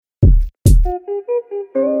Yeah.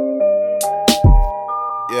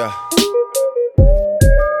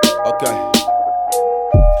 Okay.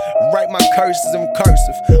 Write my curses in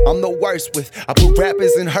cursive. I'm the worst with. I put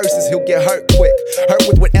rappers in hearses, he'll get hurt quick. Hurt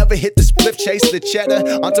with whatever hit the spliff, chase the cheddar.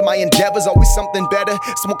 Onto my endeavors, always something better.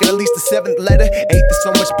 Smoking at least the 7th letter. Ain't this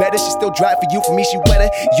so much better? She still drive for you, for me she wetter.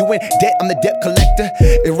 You in debt, I'm the debt collector.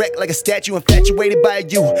 Erect like a statue, infatuated by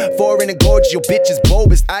you. Foreign and gorgeous, your bitch is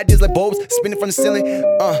bulbous. Ideas like bulbs, spinning from the ceiling.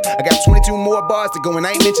 I got 22 more bars to go, and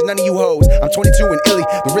I ain't mention none of you hoes. I'm 22 and illy.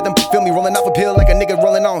 The rhythm, feel me, rolling off a pill like a nigga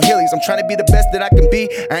rolling on Hillies. I'm trying to be the best that I can be.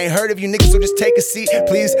 I ain't heard of you niggas, so just take a seat.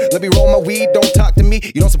 Please, let me roll my weed, don't talk to me.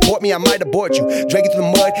 You don't support me, I might abort you. Drag you through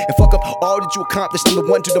the mud and fuck up all that you accomplished. I'm the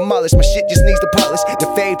one to demolish, my shit just needs to polish. The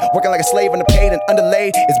fade, working like a slave, underpaid and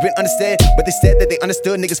underlaid. It's been understood, but they said that they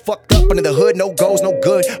understood. Niggas fucked up under the hood, no goals, no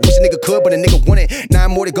good. Wish a nigga could, but a nigga wanted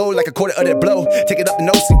 9 more to go, like a quarter of that blow. Take it up the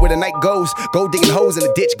nose, see where the night goes. Go digging holes in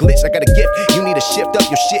the ditch, glitch, I got a gift. You need to shift up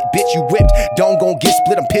your shit, bitch, you whipped. Don't gon' get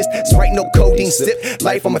split, I'm pissed. Sprite, no codeine, sip.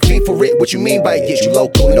 Life, I'm a fiend for it. What you mean by it? Get you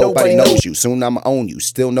local, nobody knows you. Soon I'ma own you,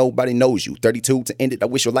 still nobody knows you. 32 to end it, I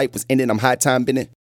wish your life was ending. I'm high time bending.